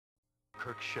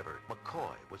Kirk shivered.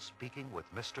 McCoy was speaking with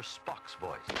Mr. Spock's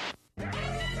voice.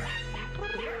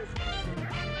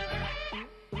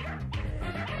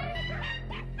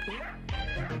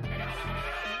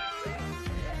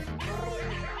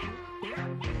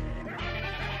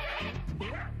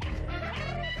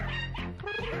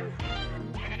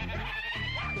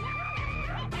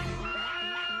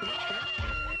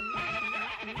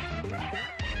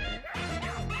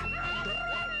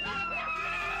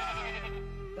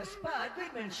 The Spud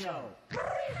Goodman Show.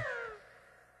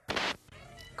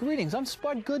 Greetings, I'm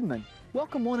Spud Goodman.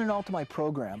 Welcome one and all to my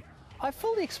program. I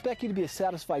fully expect you to be a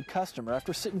satisfied customer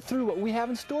after sitting through what we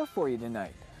have in store for you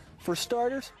tonight. For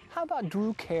starters, how about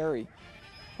Drew Carey?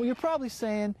 Well, you're probably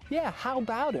saying, yeah, how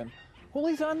about him? Well,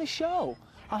 he's on the show.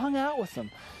 I hung out with him.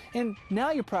 And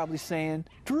now you're probably saying,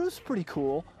 Drew's pretty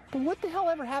cool, but what the hell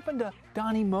ever happened to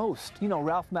Donnie Most? You know,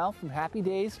 Ralph Malph from Happy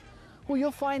Days? Well,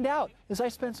 you'll find out as I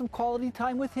spent some quality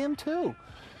time with him too.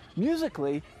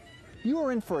 Musically, you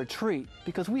are in for a treat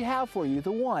because we have for you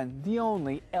the one, the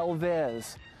only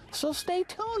Elvez. So stay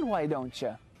tuned, why don't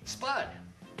you? Spud,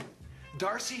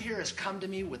 Darcy here has come to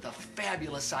me with a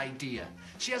fabulous idea.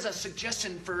 She has a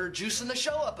suggestion for juicing the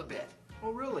show up a bit.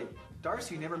 Oh, really?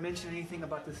 Darcy never mentioned anything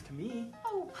about this to me.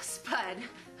 Oh, Spud,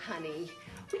 honey,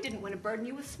 we didn't want to burden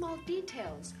you with small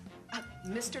details.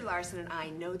 Mr. Larson and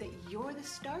I know that you're the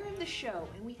star of the show,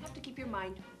 and we have to keep your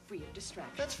mind free of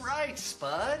distractions. That's right,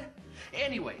 Spud.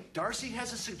 Anyway, Darcy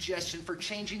has a suggestion for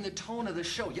changing the tone of the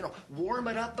show. You know, warm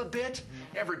it up a bit.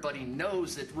 Everybody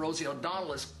knows that Rosie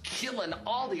O'Donnell is killing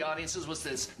all the audiences with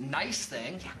this nice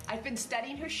thing. Yeah, I've been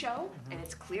studying her show, and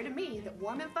it's clear to me that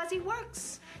Warm and Fuzzy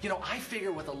works. You know, I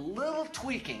figure with a little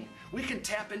tweaking, we can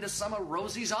tap into some of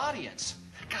Rosie's audience.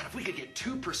 God, if we could get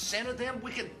 2% of them,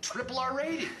 we could triple our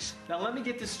ratings. Now let me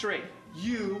get this straight.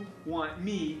 You want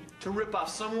me to rip off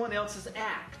someone else's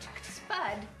act.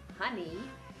 Spud, honey,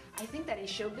 I think that in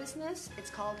show business, it's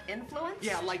called influence.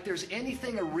 Yeah, like there's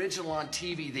anything original on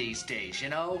TV these days, you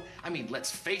know? I mean,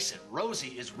 let's face it,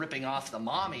 Rosie is ripping off the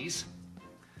mommies.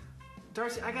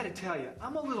 Darcy, I gotta tell you,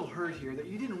 I'm a little hurt here that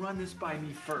you didn't run this by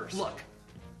me first. Look,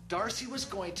 Darcy was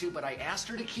going to, but I asked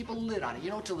her to keep a lid on it, you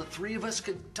know, till the three of us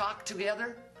could talk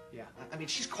together. Yeah. I mean,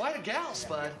 she's quite a gal,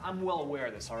 Spud. Yeah, I'm well aware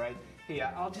of this, all right? Hey,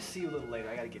 I'll just see you a little later.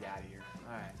 I gotta get out of here.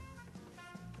 All right.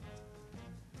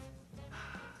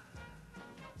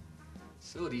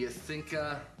 So, do you think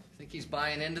he's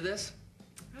buying into this?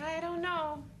 I don't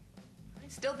know. I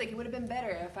still think it would have been better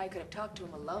if I could have talked to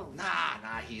him alone.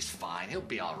 Nah, he's fine. He'll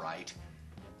be all right.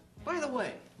 By the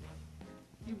way,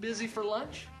 you busy for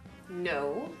lunch?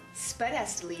 No. Spud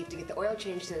has to leave to get the oil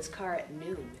changed in his car at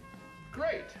noon.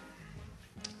 Great.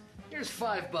 Here's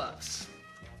 $5.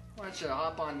 Why don't you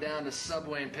hop on down to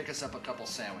Subway and pick us up a couple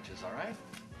sandwiches, all right?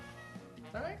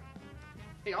 All right?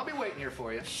 Hey, I'll be waiting here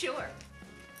for you. Sure.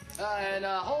 And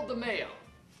hold the mayo.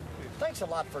 Thanks a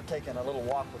lot for taking a little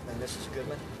walk with me, Mrs.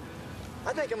 Goodman.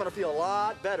 I think I'm going to feel a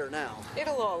lot better now.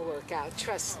 It'll all work out,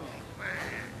 trust me.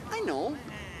 I know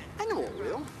it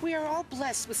will. We are all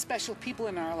blessed with special people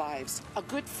in our lives. A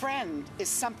good friend is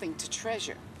something to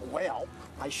treasure. Well,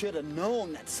 I should have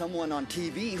known that someone on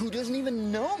TV who doesn't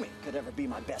even know me could ever be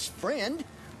my best friend.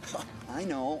 I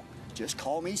know. Just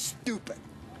call me stupid.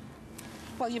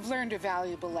 Well, you've learned a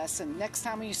valuable lesson. Next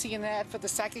time you see an ad for the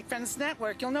Psychic Friends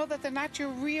Network, you'll know that they're not your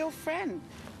real friend.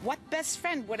 What best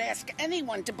friend would ask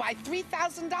anyone to buy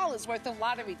 $3,000 worth of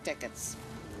lottery tickets?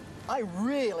 I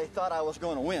really thought I was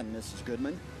going to win, Mrs.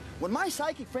 Goodman. When my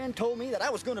psychic friend told me that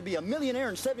I was going to be a millionaire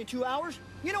in 72 hours,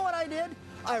 you know what I did?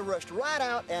 I rushed right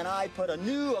out and I put a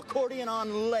new accordion on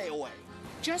layaway.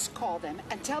 Just call them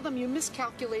and tell them you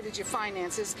miscalculated your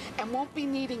finances and won't be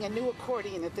needing a new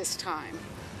accordion at this time.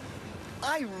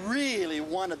 I really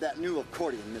wanted that new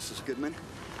accordion, Mrs. Goodman.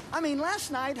 I mean,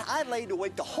 last night I laid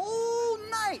awake the whole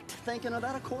night thinking of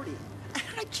that accordion.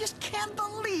 And I just can't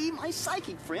believe my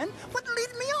psychic friend would lead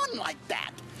me on like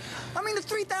that. I mean, the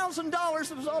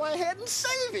 $3,000 was all I had in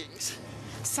savings.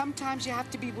 Sometimes you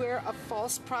have to beware of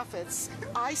false prophets.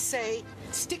 I say,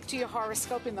 stick to your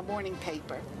horoscope in the morning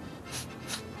paper.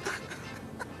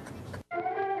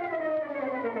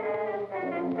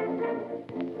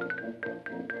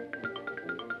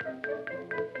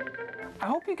 I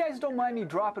hope you guys don't mind me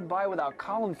dropping by without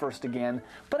calling first again,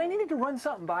 but I needed to run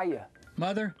something by you.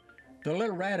 Mother, the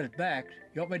little rat is back.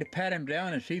 You want me to pat him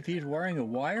down and see if he's wearing a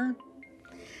wire?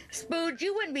 Spud,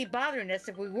 you wouldn't be bothering us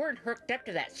if we weren't hooked up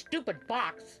to that stupid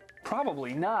box.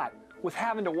 Probably not. with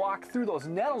having to walk through those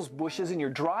nettles bushes in your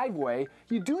driveway.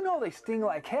 You do know they sting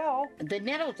like hell. The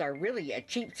nettles are really a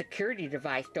cheap security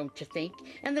device, don't you think?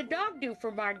 And the dog do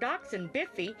from our dachshund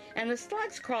Biffy, and the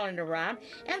slugs crawling around,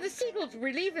 and the seagulls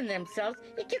relieving themselves.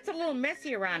 It gets a little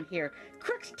messy around here.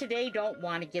 Crooks today don't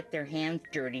want to get their hands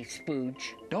dirty,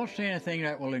 Spooge. Don't say anything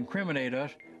that will incriminate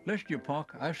us. Listen, you punk,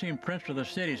 I've seen Prince of the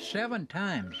City 7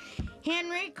 times.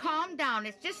 Henry, calm down.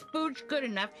 It's just Spooge good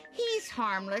enough. He's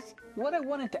harmless. What I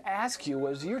wanted to ask you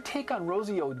was your take on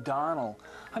Rosie O'Donnell.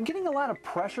 I'm getting a lot of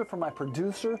pressure from my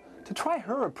producer to try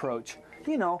her approach.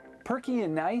 You know, perky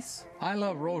and nice. I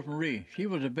love Rosemarie. She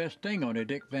was the best thing on the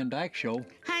Dick Van Dyke Show.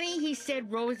 Honey, he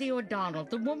said Rosie O'Donnell,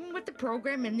 the woman with the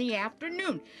program in the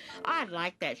afternoon. I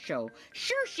like that show.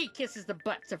 Sure, she kisses the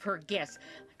butts of her guests.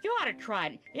 You ought to try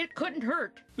it. It couldn't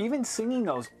hurt. Even singing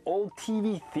those old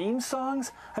TV theme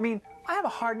songs? I mean, I have a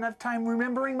hard enough time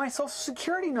remembering my social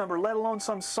security number, let alone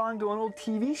some song to an old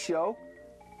TV show.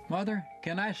 Mother,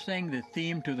 can I sing the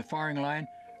theme to the firing line?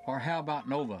 Or how about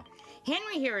Nova?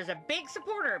 Henry here is a big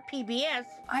supporter of PBS.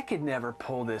 I could never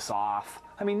pull this off.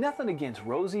 I mean, nothing against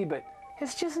Rosie, but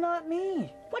it's just not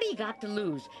me. What do you got to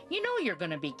lose? You know you're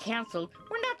going to be canceled.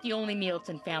 We're not the only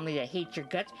Nielsen family that hates your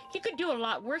guts. You could do a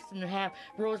lot worse than to have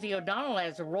Rosie O'Donnell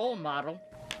as a role model.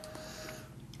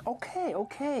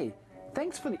 Okay.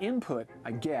 Thanks for the input,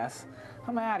 I guess.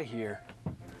 I'm out of here.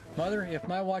 Mother, if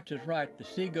my watch is right, the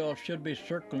seagulls should be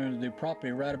circling the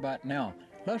property right about now.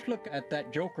 Let's look at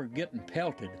that joker getting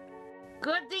pelted.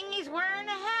 Good thing he's wearing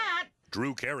a hat.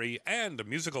 Drew Carey and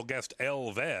musical guest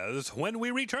El Vez when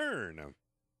we return.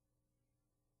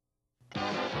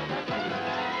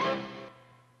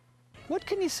 What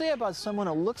can you say about someone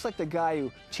who looks like the guy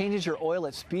who changes your oil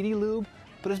at Speedy Lube,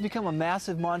 but has become a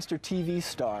massive monster TV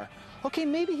star? Okay,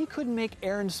 maybe he couldn't make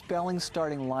Aaron Spelling's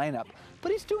starting lineup,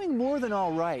 but he's doing more than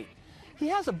all right. He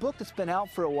has a book that's been out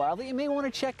for a while that you may want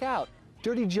to check out,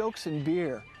 Dirty Jokes and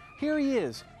Beer. Here he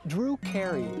is, Drew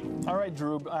Carey. All right,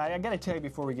 Drew, I got to tell you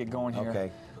before we get going here.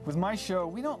 Okay. With my show,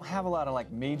 we don't have a lot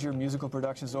of major musical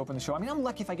productions to open the show. I mean, I'm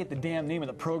lucky if I get the damn name of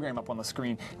the program up on the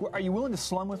screen. Are you willing to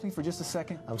slum with me for just a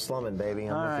second? I'm slumming, baby.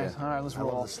 I'm with you. All right, let's roll.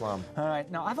 I love the slum. All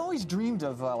right, now I've always dreamed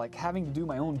of having to do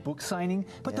my own book signing,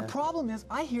 but the problem is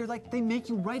I hear they make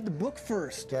you write the book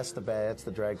first. That's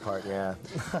the drag part, yeah.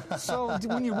 So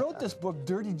when you wrote this book,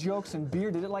 Dirty Jokes and Beer,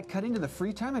 did it cut into the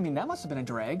free time? I mean, that must have been a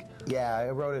drag. Yeah,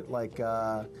 I wrote it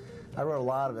I wrote a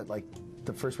lot of it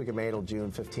the first week of May till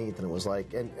June 15th, and it was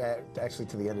actually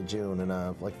to the end of June,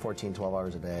 and 14, 12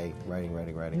 hours a day, writing.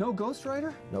 No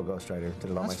ghostwriter? No ghostwriter. Did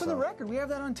it all myself. That's for the record. We have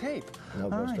that on tape. No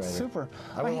ghostwriter. Right, super.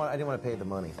 I didn't want to pay the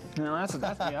money. No, that's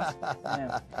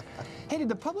yeah. Hey, did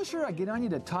the publisher get on you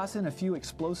to toss in a few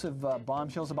explosive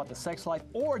bombshells about the sex life,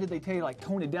 or did they tell you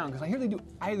tone it down? Because I hear they do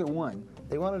either one.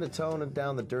 They wanted to tone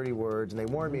down the dirty words, and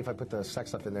they warned me if I put the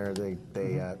sex stuff in there, they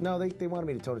wanted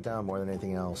me to tone it down more than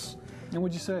anything else. And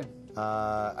what'd you say?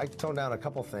 I toned down a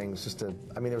couple things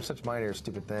they were such minor,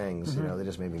 stupid things, they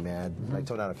just made me mad. I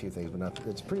toned down a few things, but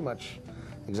it's pretty much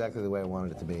exactly the way I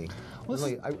wanted it to be.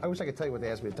 Really, I wish I could tell you what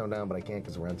they asked me to tone down, but I can't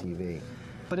because we're on TV.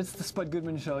 But it's the Spud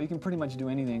Goodman show. You can pretty much do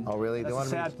anything. Oh, really?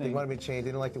 That's They wanted me to change. They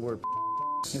didn't like the word.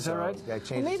 Is that right? Yeah, I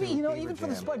changed maybe, it to even for Jam.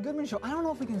 the Spud Goodman show, I don't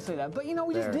know if we can say that, but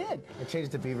we just did. I changed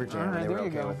it to Beaver Jam, All right, and they were there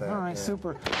you okay go. with that. All right, yeah.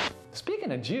 super.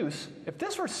 Speaking of juice, if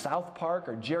this were South Park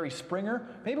or Jerry Springer,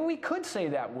 maybe we could say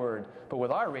that word. But with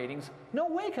our ratings, no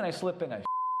way can I slip in a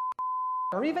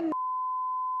or even.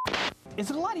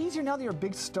 Is it a lot easier now that you're a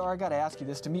big star, I gotta ask you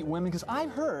this, to meet women? Because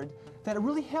I've heard that it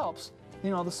really helps,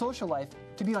 the social life,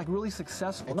 to be really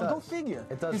successful. Now, go figure.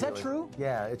 It does. Is that true?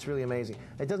 Yeah, it's really amazing.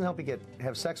 It doesn't help you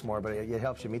have sex more, but it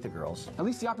helps you meet the girls. At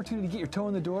least the opportunity to get your toe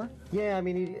in the door? Yeah, I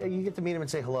mean, you get to meet them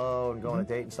and say hello and go on a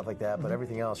date and stuff like that, but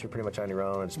everything else, you're pretty much on your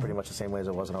own. It's pretty much the same way as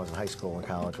it was when I was in high school and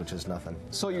college, which is nothing.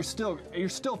 So you're still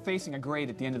facing a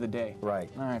grade at the end of the day? Right.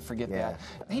 All right, forget that.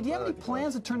 Hey, do you have any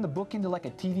plans to turn the book into a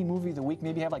TV movie of the week?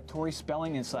 Maybe have Tori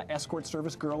Spelling as an escort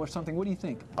service girl or something? What do you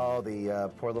think? Oh, the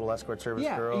poor little escort service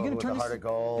girl with the heart of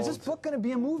gold. Is this book going to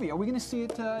be a movie? Are we going to see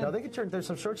it? No, they could turn. There's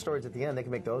some short stories at the end. They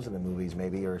can make those into movies,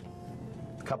 maybe, or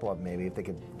a couple of them, maybe, if they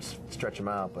could stretch them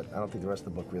out. But I don't think the rest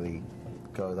of the book really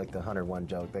goes like the 101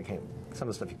 joke. They can't. Some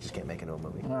of the stuff you just can't make into a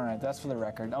movie. All right, that's for the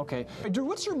record. Okay, Drew,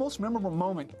 what's your most memorable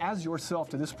moment as yourself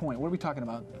to this point? What are we talking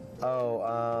about?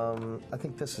 Oh, I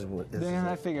think this is what.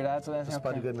 I figured that's the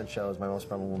Spud Goodman show is my most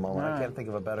memorable moment. I can't think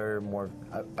of a better, more.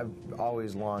 I've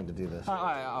always longed to do this.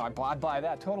 I buy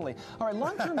that totally. All right,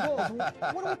 long-term goals.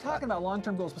 What are we talking about?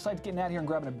 Long-term goals besides getting out here and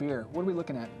grabbing a beer. What are we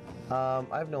looking at?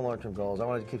 I have no long-term goals. I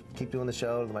want to keep doing the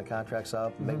show, my contract's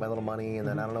up, make my little money, and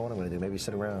then I don't know what I'm going to do. Maybe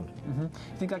sit around. You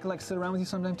think I could sit around with you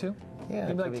sometime too?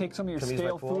 Yeah. Maybe take some of your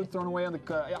stale food thrown away on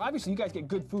the. Obviously, you guys get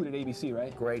good food at ABC,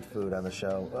 right? Great food on the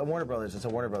show. Warner Brothers. It's a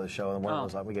Warner Brothers show, and Warner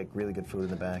Brothers, we get really good food in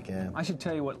the back. Yeah. I should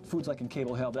tell you what food's like in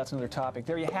Cable Hill. But that's another topic.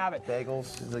 There you have it.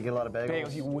 Bagels. Do they get a lot of bagels?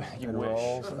 Bagels. You wish.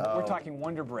 Rolls? We're talking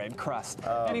Wonder Bread crust.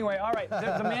 Anyway, all right.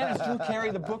 The man is Drew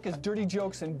Carey. The book is Dirty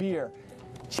Jokes and Beer.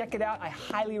 Check it out. I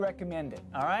highly recommend it.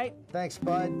 All right? Thanks,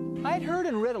 Bud. I'd heard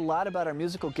and read a lot about our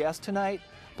musical guest tonight,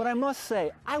 but I must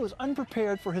say, I was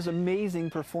unprepared for his amazing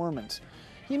performance.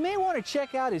 You may want to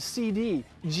check out his CD,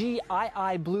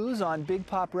 G.I.I. Blues, on Big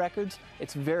Pop Records.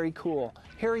 It's very cool.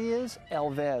 Here he is,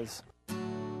 Elvez.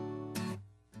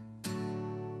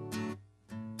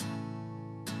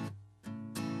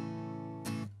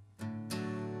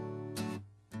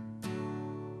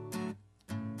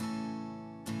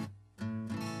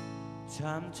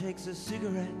 Tom takes a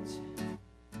cigarette,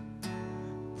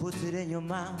 puts it in your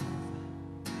mouth.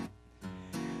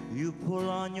 You pull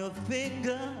on your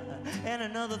finger and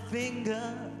another finger,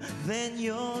 then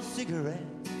your cigarette.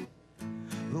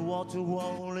 The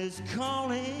wall-to-wall is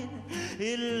calling,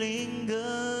 it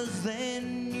lingers,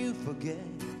 then you forget.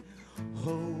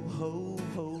 Ho, ho,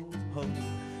 ho, ho,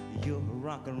 you're a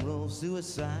rock and roll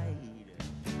suicide.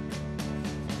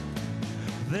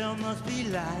 There must be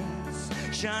lights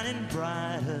shining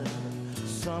brighter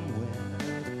somewhere.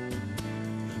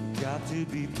 Got to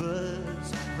be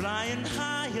birds flying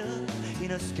higher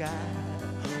in a sky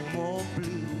more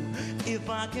blue. If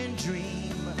I can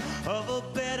dream of a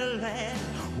better land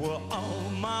where all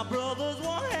my brothers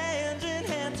walk hand in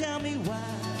hand, tell me why,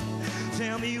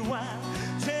 tell me why,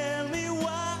 tell me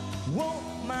why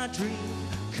won't my dream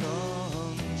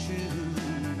come true?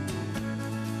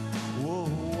 Whoa,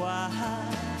 why?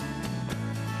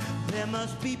 There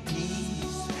must be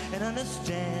peace and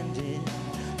understanding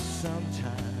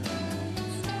sometimes.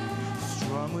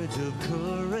 Strong words of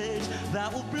courage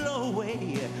that will blow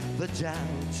away the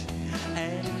doubt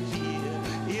and fear.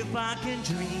 If I can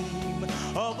dream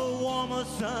of a warmer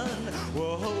sun,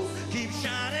 whoa, keep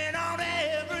shining on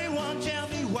everyone. Tell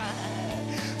me why,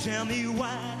 tell me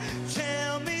why,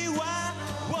 tell me why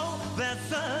won't that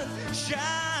sun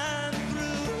shine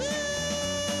through?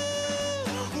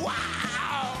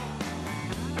 Wow!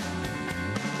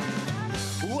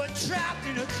 We're trapped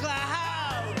in a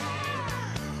cloud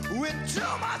with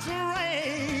too much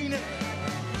rain.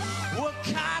 We're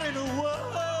caught in a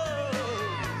world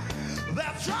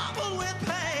that's troubled with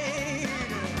pain.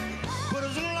 But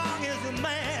as long as a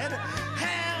man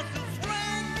has the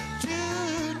strength to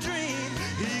dream,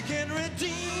 he can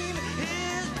redeem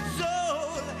his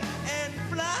soul and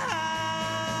fly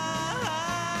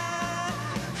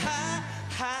high,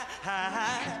 high,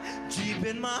 high. Deep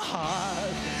in my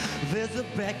heart, there's a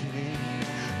beckoning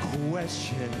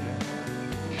question.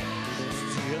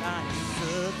 Still I'm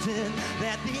certain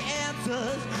that the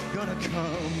answer's gonna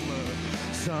come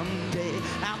someday.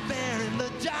 Out there in the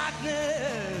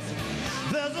darkness,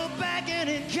 there's a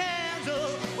beckoning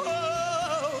candle.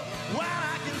 Oh, while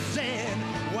I can stand,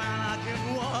 while I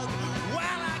can walk,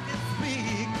 while I can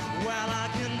speak, while I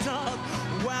can talk,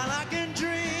 while I can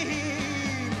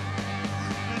dream.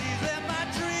 Please let my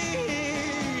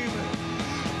dream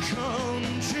come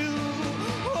true.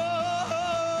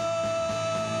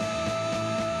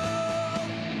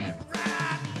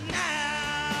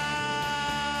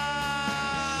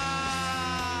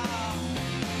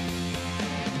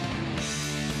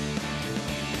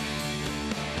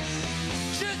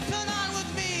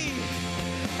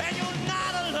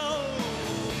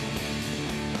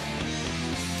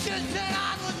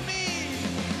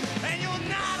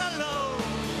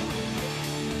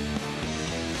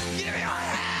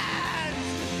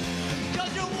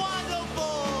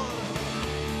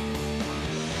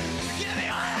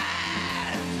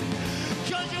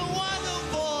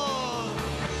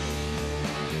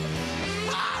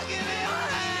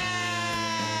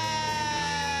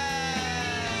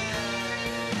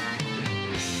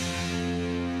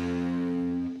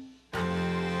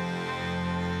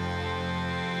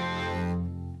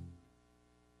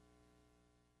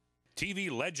 TV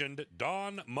legend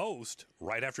Donnie Most,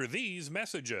 right after these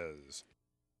messages.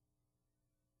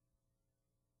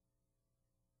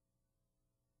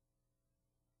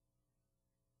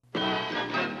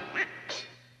 I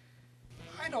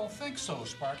don't think so,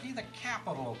 Sparky. The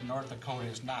capital of North Dakota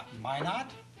is not Minot.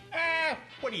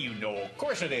 What do you know? Of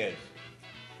course it is.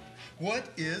 What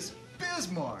is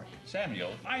Bismarck?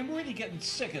 Samuel, I'm really getting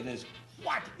sick of this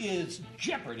 "what is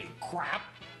Jeopardy" crap.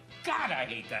 God, I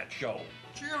hate that show.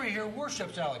 Jerry here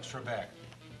worships Alex Trebek.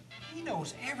 He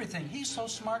knows everything. He's so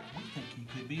smart, we think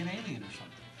he could be an alien or something.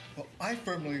 Well, I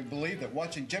firmly believe that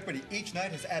watching Jeopardy each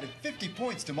night has added 50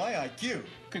 points to my IQ.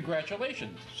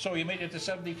 Congratulations. So you made it to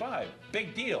 75.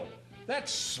 Big deal. That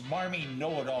smarmy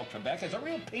know-it-all Trebek is a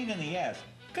real pain in the ass.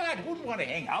 God, who'd want to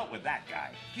hang out with that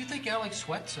guy? Do you think Alex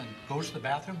sweats and goes to the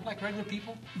bathroom like regular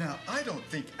people? Now, I don't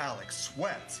think Alex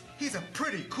sweats. He's a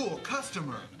pretty cool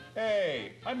customer.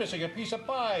 Hey, I'm missing a piece of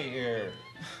pie here.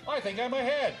 I think I'm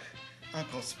ahead.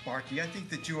 Uncle Sparky, I think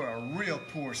that you are a real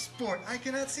poor sport. I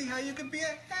cannot see how you can be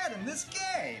ahead in this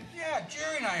game. Yeah,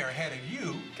 Jerry and I are ahead of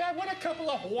you. God, what a couple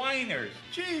of whiners.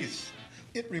 Jeez.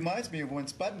 It reminds me of when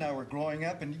Spud and I were growing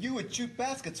up and you would shoot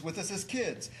baskets with us as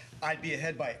kids. I'd be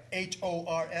ahead by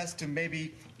HORS to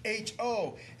maybe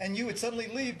HO, and you would suddenly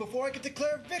leave before I could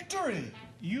declare victory.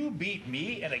 You beat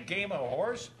me in a game of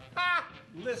horse? Ha!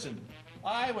 Listen,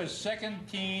 I was second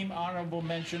team honorable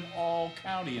mention all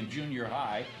county in junior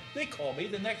high. They called me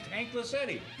the next Hank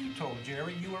Lassetti. You told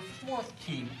Jerry you were fourth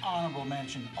team honorable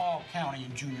mention all county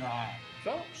in junior high.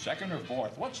 So, second or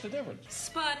fourth, what's the difference?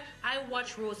 Spud, I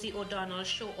watch Rosie O'Donnell's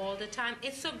show all the time.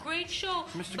 It's a great show.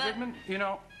 Mr. Goodman, you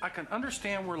know, I can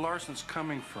understand where Larson's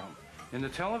coming from. In the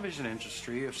television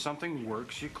industry, if something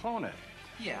works, you clone it.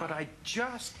 Yeah. But I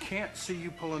just can't see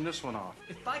you pulling this one off.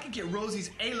 If I could get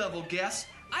Rosie's A-level guess,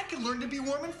 I could learn to be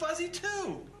warm and fuzzy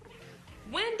too.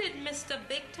 When did Mr.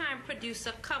 Big Time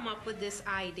Producer come up with this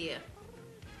idea?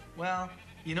 Well,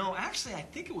 you know, actually, I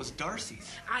think it was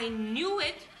Darcy's. I knew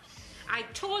it. I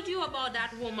told you about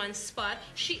that woman, Spud.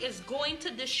 She is going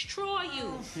to destroy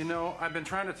you. You know, I've been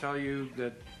trying to tell you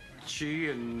that she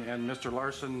and Mr.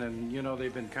 Larson and, you know,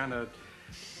 they've been kind of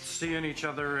seeing each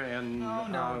other and...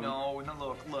 No,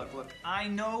 look. I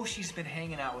know she's been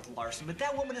hanging out with Larson, but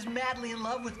that woman is madly in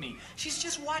love with me. She's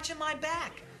just watching my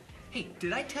back. Hey,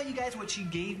 did I tell you guys what she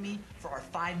gave me for our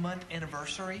 5-month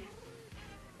anniversary?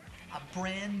 A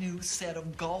brand new set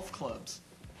of golf clubs.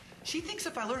 She thinks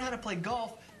if I learn how to play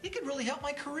golf, it could really help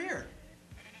my career.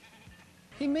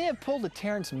 He may have pulled a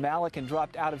Terrence Malick and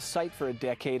dropped out of sight for a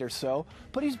decade or so,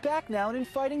 but he's back now and in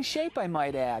fighting shape, I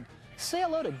might add. Say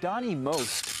hello to Donnie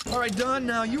Most. All right, Don,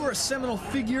 now you were a seminal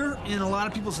figure in a lot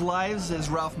of people's lives as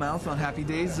Ralph Mouth on Happy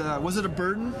Days. Was it a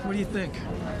burden? What do you think?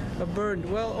 A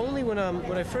burden? Well, only when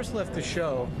I first left the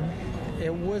show,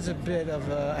 it was a bit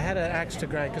of I had an axe to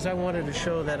grind because I wanted to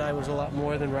show that I was a lot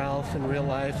more than Ralph in real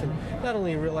life, and not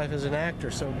only in real life as an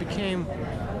actor, so it became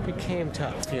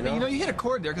tough, you know? You know, you hit a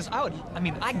chord there, because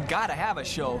I gotta have a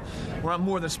show where I'm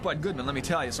more than Spud Goodman, let me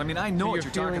tell you. So, I know what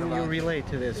you're talking about. You relate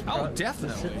to this. Oh,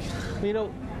 definitely. You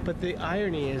know, but the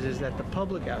irony is that the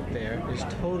public out there is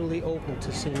totally open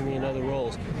to seeing me in other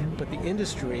roles. But the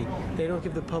industry, they don't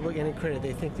give the public any credit.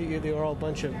 They think that they're all a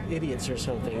bunch of idiots or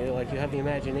something. You know, like you have the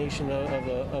imagination of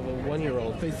a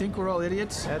one-year-old. They think we're all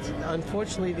idiots? That's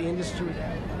unfortunately the industry.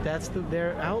 That's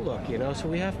their outlook, you know. So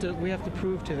we have to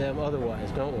prove to them otherwise,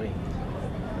 don't we?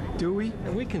 Do we?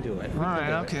 And we can do it. All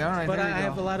right. But I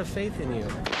have a lot of faith in you.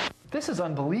 This is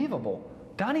unbelievable.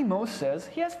 Donnie Most says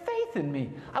he has faith in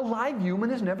me. A live human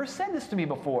has never said this to me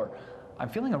before. I'm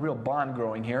feeling a real bond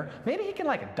growing here. Maybe he can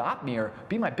adopt me or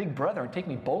be my big brother and take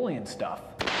me bowling and stuff.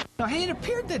 Now, hey, it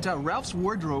appeared that Ralph's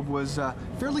wardrobe was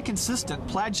fairly consistent.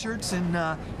 Plaid shirts and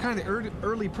kind of the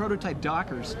early prototype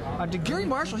Dockers. Did Gary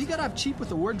Marshall, he got off cheap with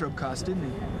the wardrobe cost, didn't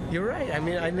he? You're right.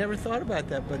 I never thought about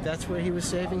that, but that's where he was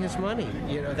saving his money.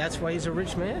 You know, that's why he's a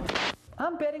rich man.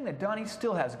 I'm betting that Donnie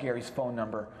still has Gary's phone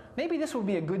number. Maybe this would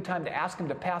be a good time to ask him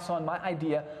to pass on my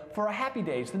idea for a Happy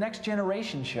Days, the Next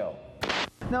Generation show.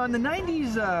 Now, in the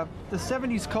 90s, the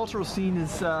 70s cultural scene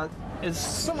is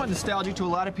somewhat nostalgic to a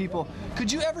lot of people.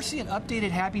 Could you ever see an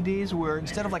updated Happy Days where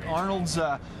instead of Arnold's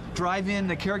drive-in,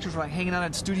 the characters were hanging out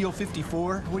at Studio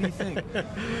 54? What do you think?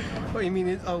 Well, you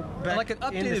mean back like an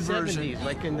updated in the version, 70s,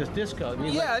 like in the disco?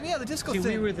 The disco thing.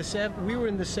 We were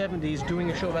in the 70s doing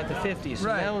a show about the 50s. So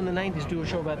right. Now in the 90s, do a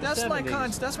show about the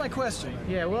 70s. That's my question.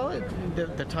 Yeah, well,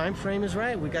 the time frame is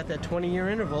right. We got that 20-year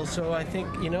interval, so I think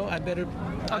I better.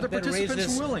 Are the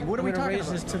participants willing? What are we talking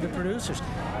about? Raise this to the producers.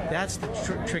 That's the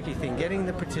tricky thing: getting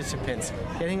the participants,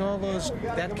 getting all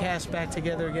that cast back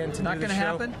together again to Not do the gonna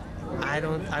show. happen?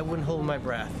 I wouldn't hold my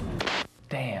breath.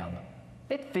 Damn.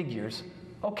 It figures.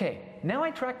 Okay, now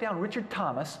I track down Richard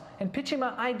Thomas and pitch him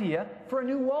my idea for a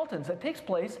new Waltons that takes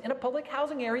place in a public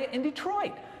housing area in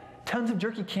Detroit. Tons of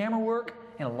jerky camera work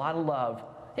and a lot of love.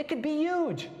 It could be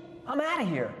huge. I'm out of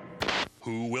here.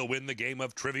 Who will win the game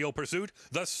of Trivial Pursuit?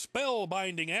 The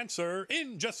spellbinding answer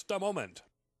in just a moment.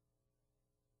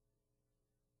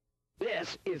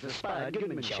 This is the Spud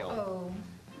Goodman Show. Oh,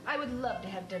 I would love to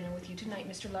have dinner with you tonight,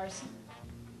 Mr. Larson.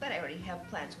 But I already have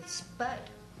plans with Spud.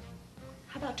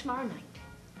 How about tomorrow night?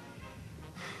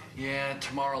 Yeah,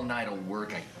 tomorrow night'll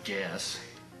work, I guess.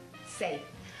 Say,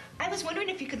 I was wondering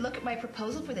if you could look at my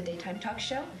proposal for the daytime talk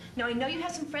show. Now, I know you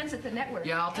have some friends at the network.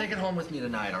 Yeah, I'll take it home with me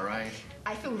tonight, all right?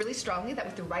 I feel really strongly that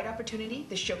with the right opportunity,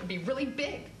 this show could be really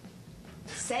big.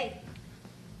 Say,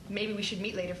 maybe we should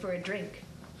meet later for a drink,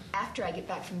 after I get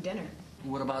back from dinner.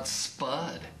 What about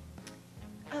Spud?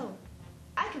 Oh,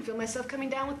 I can feel myself coming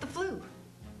down with the flu.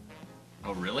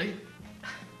 Oh, really?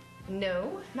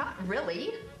 No, not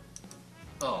really.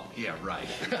 Oh, yeah, right.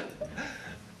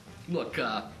 Look,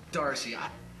 Darcy,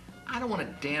 I don't want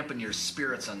to dampen your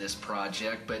spirits on this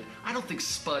project, but I don't think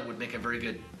Spud would make a very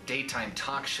good daytime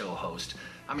talk show host.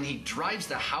 I mean, he drives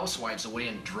the housewives away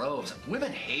in droves.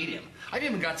 Women hate him. I've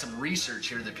even got some research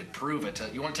here that could prove it.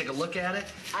 You want to take a look at it?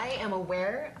 I am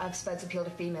aware of Spud's appeal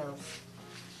to females.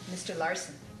 Mr.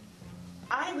 Larson,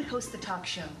 I would host the talk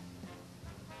show.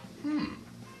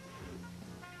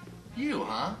 You,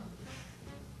 huh?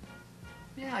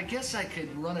 Yeah, I guess I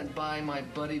could run it by my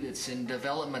buddy that's in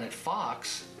development at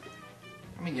Fox.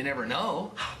 I mean, you never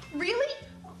know. Really?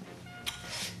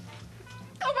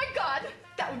 Oh my God,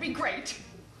 that would be great.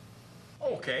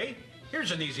 Okay,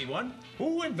 here's an easy one.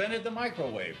 Who invented the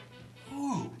microwave?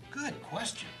 Ooh, good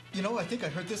question. You know, I think I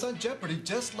heard this on Jeopardy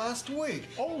just last week.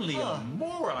 Only a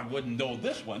moron wouldn't know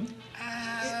this one.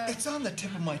 It's on the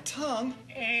tip of my tongue.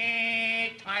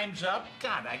 Time's up.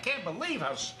 God, I can't believe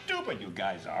how stupid you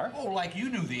guys are. Oh, like you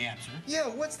knew the answer. Yeah,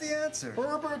 what's the answer?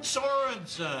 Herbert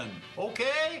Sorensen,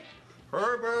 okay?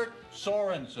 Herbert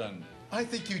Sorensen. I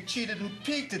think you cheated and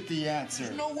peeked at the answer.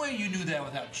 There's no way you knew that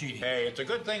without cheating. Hey, it's a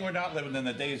good thing we're not living in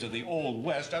the days of the Old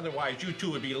West. Otherwise, you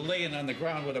two would be laying on the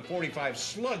ground with a .45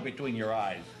 slug between your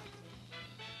eyes.